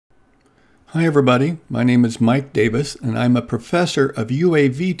Hi everybody, my name is Mike Davis and I'm a professor of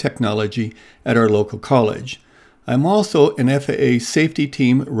UAV technology at our local college. I'm also an FAA safety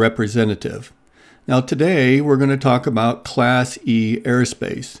team representative. Now today we're going to talk about Class E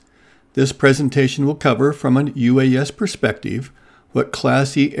Airspace. This presentation will cover from an UAS perspective what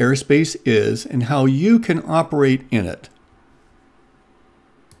Class E Airspace is and how you can operate in it.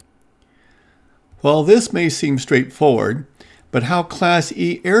 While this may seem straightforward, but how Class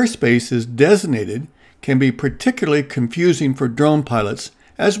E airspace is designated can be particularly confusing for drone pilots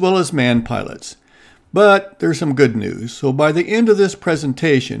as well as manned pilots. But there's some good news. So by the end of this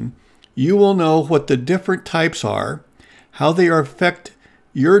presentation, you will know what the different types are, how they affect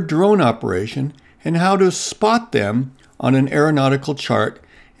your drone operation, and how to spot them on an aeronautical chart,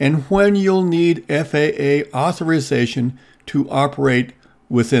 and when you'll need FAA authorization to operate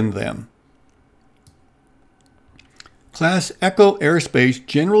within them. Class Echo airspace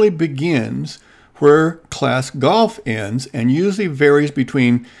generally begins where Class Golf ends and usually varies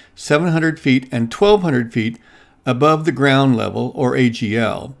between 700 feet and 1,200 feet above the ground level, or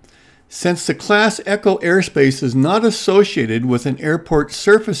AGL. Since the Class Echo airspace is not associated with an airport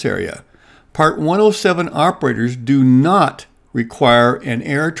surface area, Part 107 operators do not require an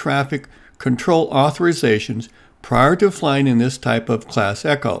air traffic control authorizations prior to flying in this type of Class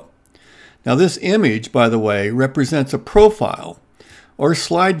Echo. Now this image, by the way, represents a profile or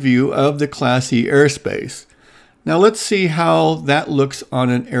slide view of the Class E airspace. Now let's see how that looks on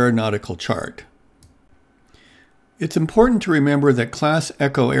an aeronautical chart. It's important to remember that Class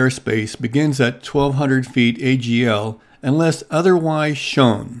Echo airspace begins at 1,200 feet AGL unless otherwise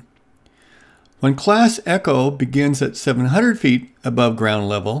shown. When Class Echo begins at 700 feet above ground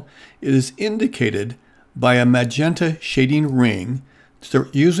level, it is indicated by a magenta shading ring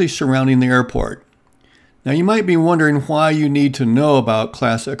usually surrounding the airport. Now you might be wondering why you need to know about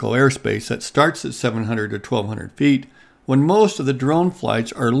Class Echo airspace that starts at 700 to 1,200 feet when most of the drone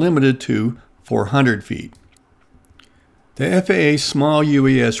flights are limited to 400 feet. The FAA Small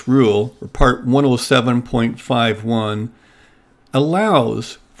UAS Rule, or Part 107.51,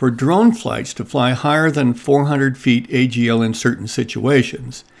 allows for drone flights to fly higher than 400 feet AGL in certain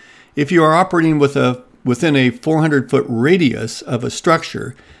situations. If you are operating within a 400-foot radius of a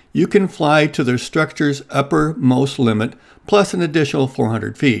structure, you can fly to the structure's uppermost limit plus an additional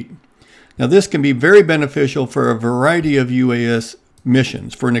 400 feet. Now this can be very beneficial for a variety of UAS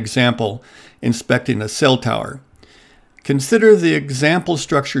missions. For an example, inspecting a cell tower. Consider the example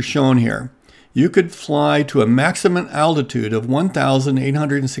structure shown here. You could fly to a maximum altitude of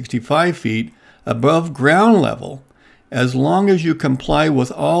 1,865 feet above ground level as long as you comply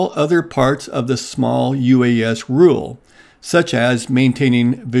with all other parts of the small UAS rule, such as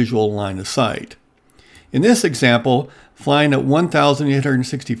maintaining visual line of sight. In this example, flying at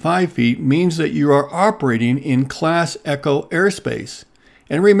 1,865 feet means that you are operating in Class Echo airspace.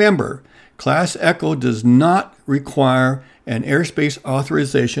 And remember, Class Echo does not require an airspace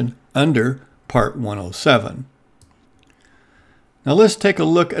authorization under Part 107. Now let's take a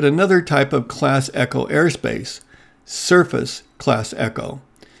look at another type of Class Echo airspace, surface Class Echo.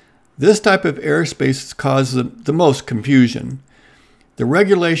 This type of airspace causes the most confusion. The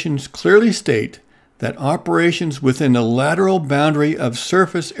regulations clearly state that operations within the lateral boundary of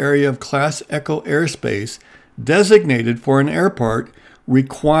surface area of Class Echo airspace designated for an airport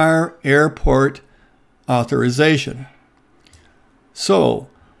require airport authorization. So,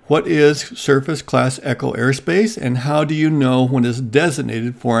 what is surface Class Echo airspace and how do you know when it's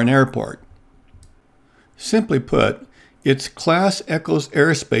designated for an airport? Simply put, it's Class Echo's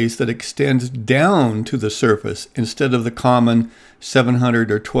airspace that extends down to the surface instead of the common 700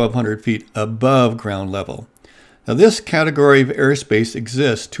 or 1,200 feet above ground level. Now this category of airspace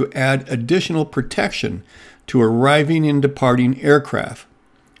exists to add additional protection to arriving and departing aircraft.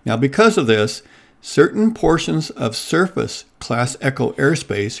 Now because of this, certain portions of surface Class Echo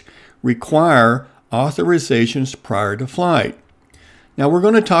airspace require authorizations prior to flight. Now we're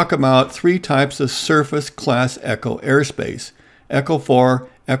going to talk about three types of surface Class Echo airspace: Echo 4,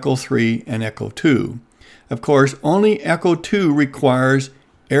 Echo 3, and Echo 2. Of course, only Echo 2 requires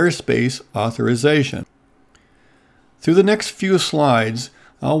airspace authorization. Through the next few slides,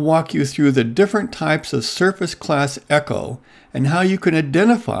 I'll walk you through the different types of surface Class Echo and how you can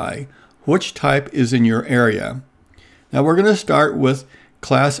identify which type is in your area. Now we're going to start with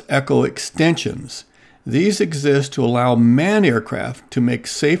Class Echo extensions. These exist to allow manned aircraft to make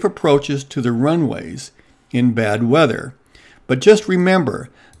safe approaches to the runways in bad weather. But just remember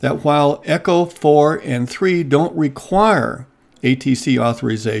that while Echo 4 and 3 don't require ATC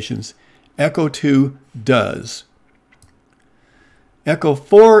authorizations, Echo 2 does. Echo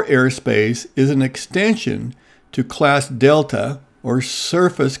 4 airspace is an extension to Class Delta or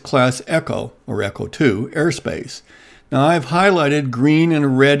Surface Class Echo or Echo 2 airspace. Now I've highlighted green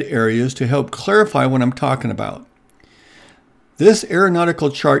and red areas to help clarify what I'm talking about. This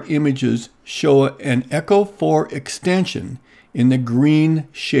aeronautical chart images show an Echo 4 extension in the green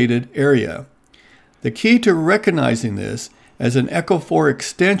shaded area. The key to recognizing this as an Echo 4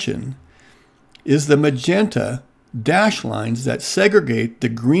 extension is the magenta dash lines that segregate the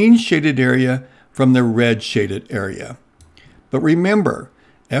green shaded area from the red shaded area. But remember,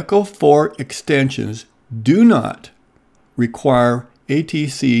 Echo 4 extensions do not require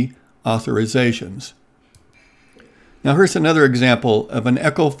ATC authorizations. Now here's another example of an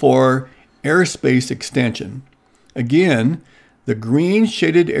Echo 4 airspace extension. Again, the green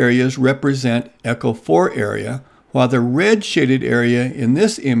shaded areas represent Echo 4 area, while the red shaded area in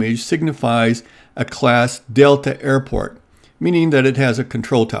this image signifies a Class Delta airport, meaning that it has a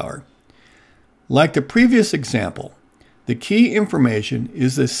control tower. Like the previous example, the key information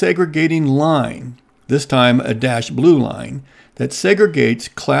is the segregating line, this time a dashed blue line, that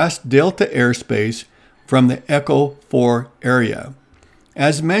segregates Class Delta airspace from the Echo 4 area.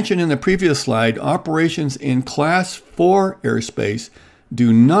 As mentioned in the previous slide, operations in Class 4 airspace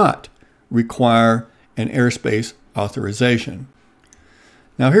do not require an airspace authorization.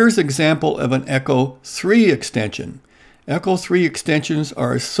 Now here's an example of an Echo 3 extension. Echo 3 extensions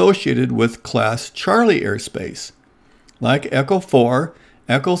are associated with Class Charlie airspace. Like Echo 4,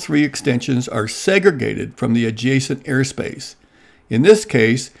 Echo 3 extensions are segregated from the adjacent airspace. In this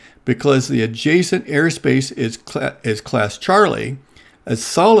case, because the adjacent airspace is Class Charlie, a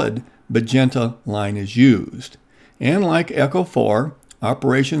solid magenta line is used. And like Echo 4,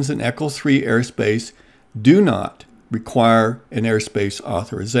 operations in Echo 3 airspace do not require an airspace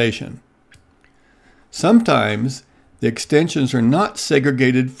authorization. Sometimes the extensions are not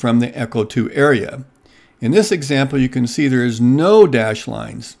segregated from the Echo 2 area. In this example, you can see there is no dash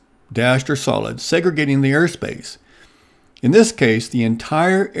lines, dashed or solid, segregating the airspace. In this case, the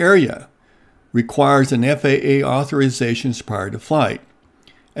entire area requires an FAA authorization prior to flight.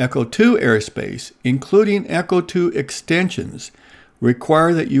 Echo 2 airspace, including Echo 2 extensions,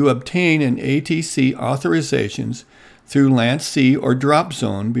 require that you obtain an ATC authorizations through Land C or Drop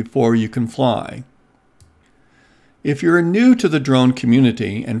Zone before you can fly. If you're new to the drone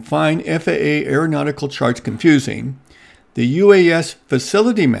community and find FAA aeronautical charts confusing, the UAS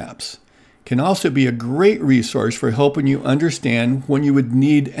facility maps can also be a great resource for helping you understand when you would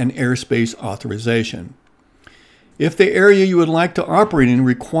need an airspace authorization. If the area you would like to operate in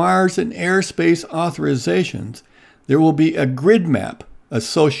requires an airspace authorization, there will be a grid map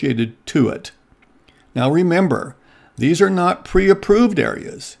associated to it. Now remember, these are not pre-approved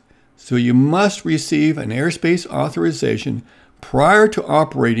areas, so you must receive an airspace authorization prior to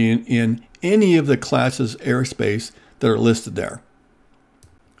operating in any of the classes airspace that are listed there.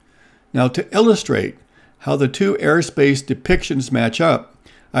 Now to illustrate how the two airspace depictions match up,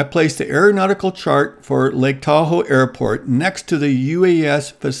 I placed the aeronautical chart for Lake Tahoe Airport next to the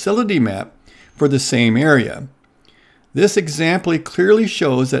UAS facility map for the same area. This example clearly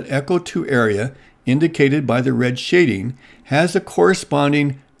shows that Echo 2 area, indicated by the red shading, has a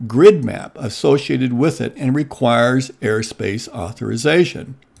corresponding grid map associated with it and requires airspace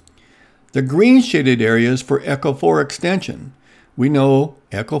authorization. The green shaded area is for Echo 4 extension. We know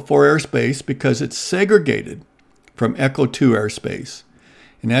Echo 4 airspace because it's segregated from Echo 2 airspace.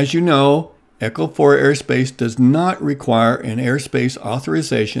 And as you know, Echo 4 airspace does not require an airspace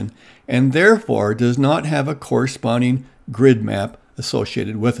authorization and therefore does not have a corresponding grid map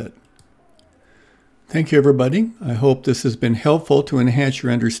associated with it. Thank you, everybody. I hope this has been helpful to enhance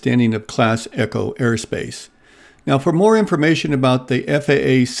your understanding of Class Echo airspace. Now, for more information about the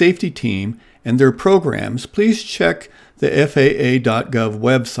FAA safety team and their programs, please check the FAA.gov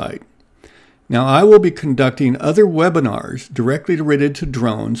website. Now, I will be conducting other webinars directly related to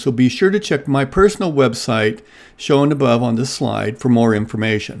drones, so be sure to check my personal website shown above on this slide for more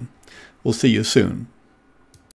information. We'll see you soon.